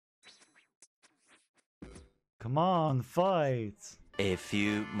Come on, fight! A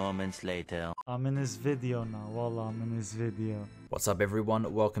few moments later. I'm in his video now. Wallah, I'm in his video. What's up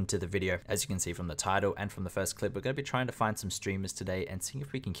everyone, welcome to the video. As you can see from the title and from the first clip, we're going to be trying to find some streamers today and seeing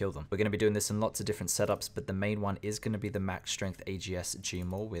if we can kill them. We're going to be doing this in lots of different setups, but the main one is going to be the max strength AGS G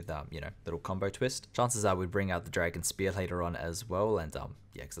Maul with, little combo twist. Chances are we bring out the Dragon Spear later on as well, and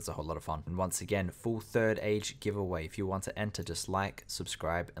yeah, because that's a whole lot of fun. And once again, full third age giveaway. If you want to enter, just like,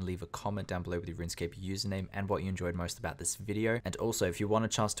 subscribe, and leave a comment down below with your RuneScape username and what you enjoyed most about this video. And also, if you want a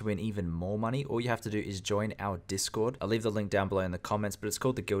chance to win even more money, all you have to do is join our Discord. I'll leave the link down below in the comments, but it's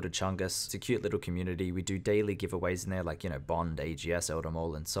called the Gilded Chungus. It's a cute little community. We do daily giveaways in there, like, Bond, AGS, Elder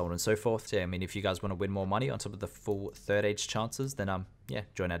Maul, and so on and so forth. So, yeah, I mean, if you guys want to win more money on top of the full third age chances, then, yeah,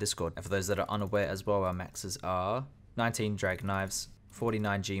 join our Discord. And for those that are unaware as well, our maxes are 19 Drag Knives,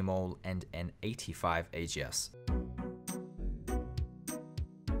 49 G Maul, and an 85 AGS.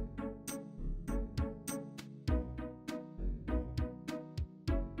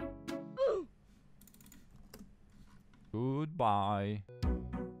 Goodbye.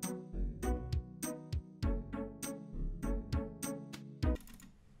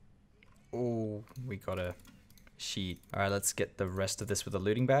 Oh, we got a sheet. All right, let's get the rest of this with a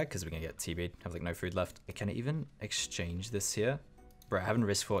looting bag because we're gonna get TB'd. Have like no food left. Can I even exchange this here? Bro, I haven't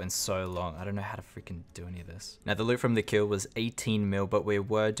risked fought in so long. I don't know how to freaking do any of this. Now, the loot from the kill was 18 mil, but we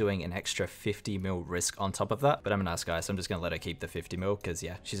were doing an extra 50 mil risk on top of that. But I'm a nice guy, so I'm just gonna let her keep the 50 mil because,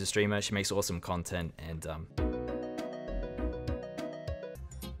 yeah, she's a streamer. She makes awesome content, and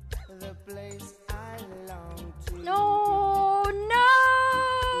No!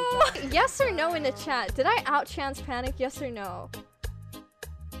 Yes or no in the chat. Did I out-chance panic? Yes or no?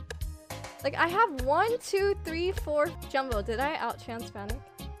 Like, I have 1, 2, 3, 4. Jumbo, did I out-chance panic?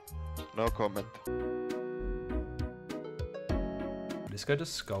 No comment. this guy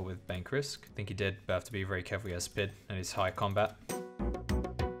just skull with bank risk. I think he did, but I have to be very careful. He has spid and he's high combat.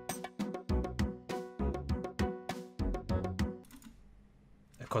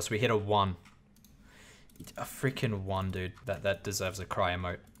 Of course, we hit a 1. A freaking 1, dude. That deserves a cry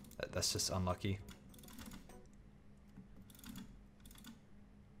emote. That's just unlucky.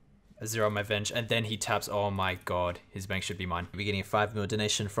 A 0 on my venge, and then he taps. Oh my god, his bank should be mine. We're getting a 5 mil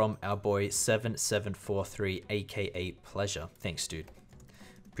donation from our boy 7743, aka Pleasure. Thanks, dude.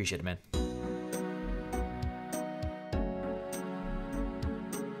 Appreciate it, man.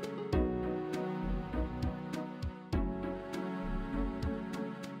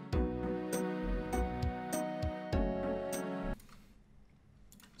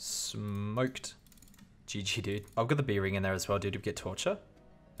 Smoked. GG, dude. I've got the B ring in there as well, dude. Did we get torture?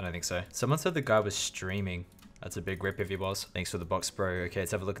 I don't think so. Someone said the guy was streaming. That's a big rip if he was. Thanks for the box, bro. Okay,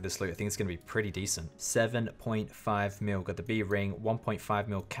 let's have a look at this loot. I think it's going to be pretty decent. 7.5 mil. Got the B ring. 1.5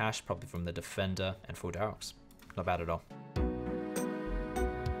 mil cash, probably from the defender, and 4 Darox. Not bad at all.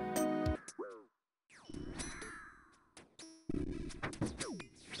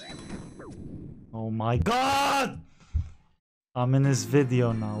 Oh my god! I'm in his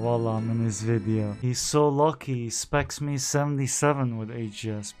video now. Wallah, I'm in his video. He's so lucky. He specs me 77 with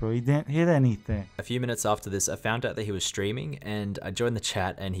AGS, bro. He didn't hit anything. A few minutes after this, I found out that he was streaming, and I joined the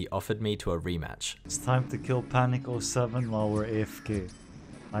chat, and he offered me to a rematch. It's time to kill Panic 07 while we're AFK.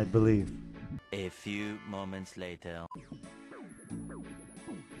 I believe. A few moments later.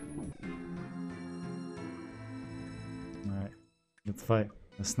 Alright. Let's fight.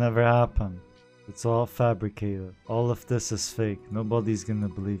 This never happened. It's all fabricated. All of this is fake. Nobody's gonna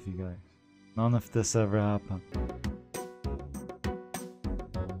believe you guys. None of this ever happened.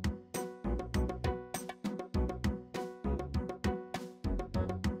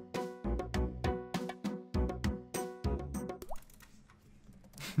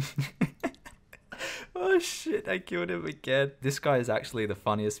 Oh shit, I killed him again. This guy is actually the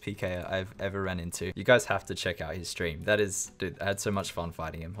funniest PKer I've ever ran into. You guys have to check out his stream. That is, dude, I had so much fun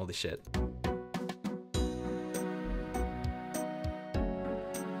fighting him. Holy shit.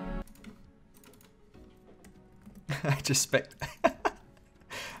 I just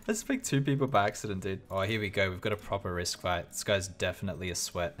I spec 2 people by accident, dude. Oh, here we go. We've got a proper risk fight. This guy's definitely a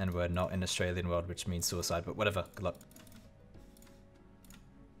sweat, and we're not in Australian world, which means suicide, but whatever. Good luck.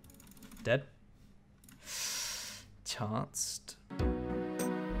 Dead? Chanced.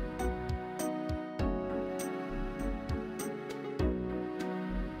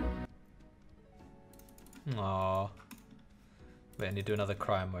 Aww. Wait, I need to do another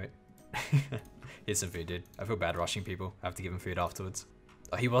cry emote. Here's some food, dude. I feel bad rushing people. I have to give him food afterwards.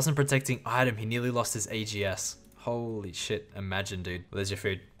 Oh, he wasn't protecting item. He nearly lost his AGS. Holy shit. Imagine, dude. Well, there's your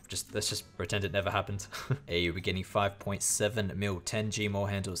food. let's just pretend it never happened. Hey, we're getting 5.7 mil, 10 G more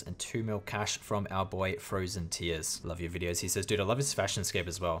handles, and 2 mil cash from our boy Frozen Tears. Love your videos. He says, dude, I love his fashion scape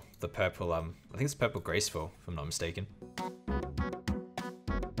as well. The purple, I think it's purple graceful, if I'm not mistaken.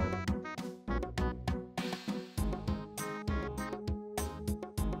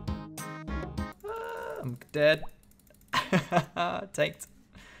 I'm dead. Tanked.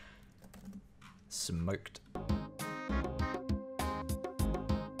 Smoked.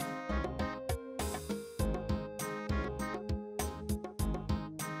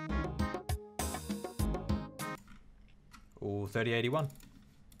 Ooh, 3081.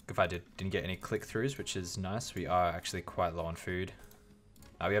 If I didn't get any click-throughs, which is nice. We are actually quite low on food.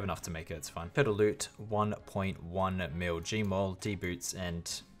 We have enough to make it, it's fine. Total loot, 1.1 mil. G Maul, D boots,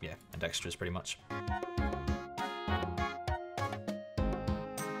 and yeah, and extras pretty much.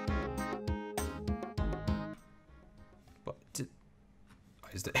 What did...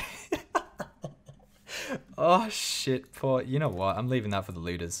 What is it? Oh shit, poor... You know what? I'm leaving that for the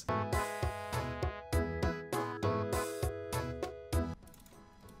looters.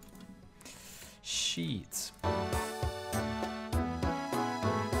 Sheets.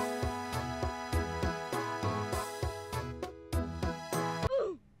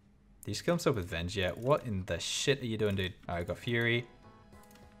 Did you just kill himself with Venge yet? What in the shit are you doing, dude? Alright, got Fury.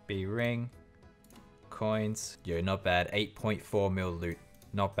 B ring. Coins. Yo, not bad. 8.4 mil loot.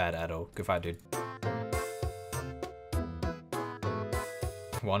 Not bad at all. Good fight, dude.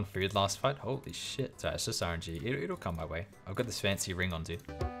 One food last fight? Holy shit. Sorry, it's just RNG. It'll come my way. I've got this fancy ring on, dude.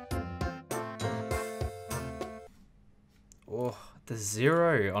 Oh, the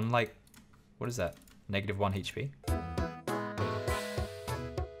 0 on like, what is that? -1 HP?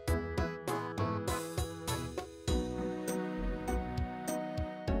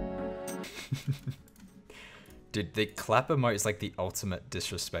 Dude, the clap emote is like the ultimate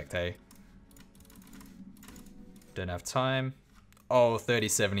disrespect, hey? Don't have time. Oh,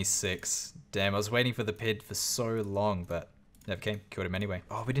 3076. Damn, I was waiting for the pid for so long, but never came. Killed him anyway.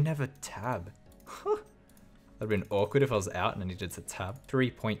 Oh, we didn't have a tab. That'd been awkward if I was out and I needed to tab.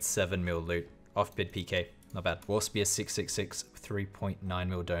 3.7 mil loot. Off bid PK. Not bad. Warspear 666, 3.9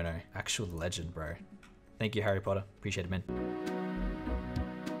 mil dono. Actual legend, bro. Thank you, Harry Potter. Appreciate it, man.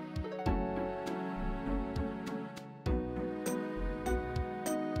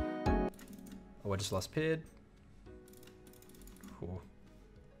 Oh, I just lost pid. Ooh.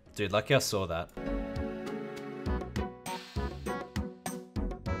 Dude, lucky I saw that.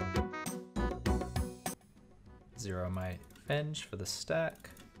 Zero my Venge for the stack.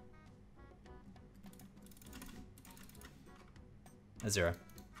 A 0.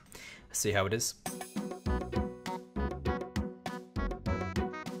 Let's see how it is.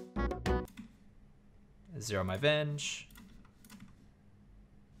 Zero my Venge.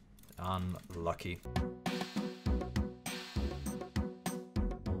 Unlucky.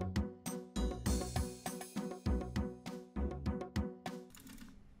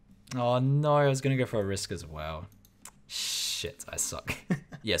 Oh no, I was gonna go for a risk as well. Shit, I suck.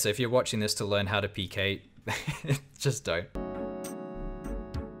 Yeah, so if you're watching this to learn how to PK, just don't.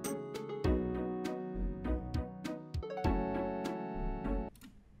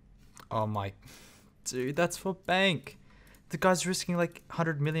 Oh my, dude, that's for bank. The guy's risking like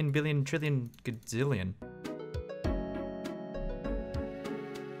 100 million, billion, trillion, gazillion.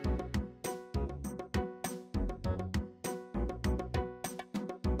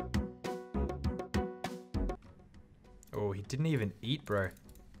 Oh, he didn't even eat, bro.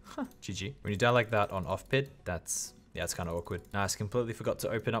 Huh, GG. When you die like that on off pit, that's, yeah, it's kind of awkward. Nice, completely forgot to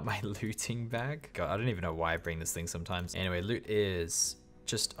open up my looting bag. God, I don't even know why I bring this thing sometimes. Anyway, loot is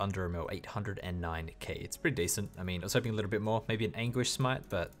just under a mil, 809k. It's pretty decent. I mean, I was hoping a little bit more, maybe an Anguish Smite,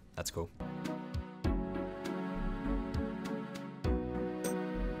 but that's cool.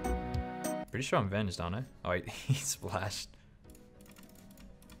 Pretty sure I'm Venged, aren't I? Oh wait, he splashed.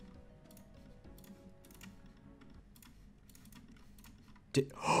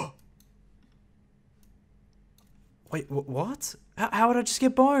 Wait, what? How would I just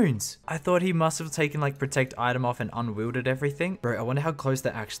get bones? I thought he must have taken like protect item off and unwielded everything. Bro, I wonder how close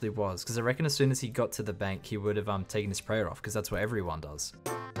that actually was. Because I reckon as soon as he got to the bank, he would have taken his prayer off. Because that's what everyone does.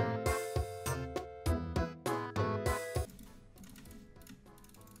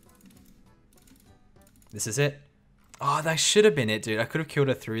 This is it. Oh, that should have been it, dude. I could have killed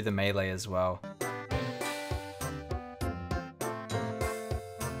her through the melee as well.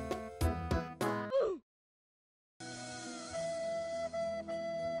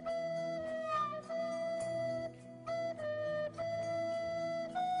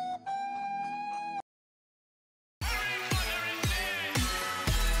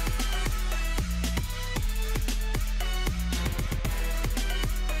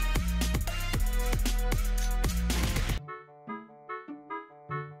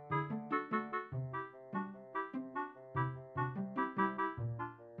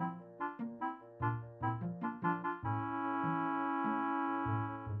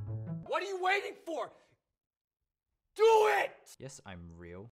 What are you waiting for? Do it! Yes, I'm real.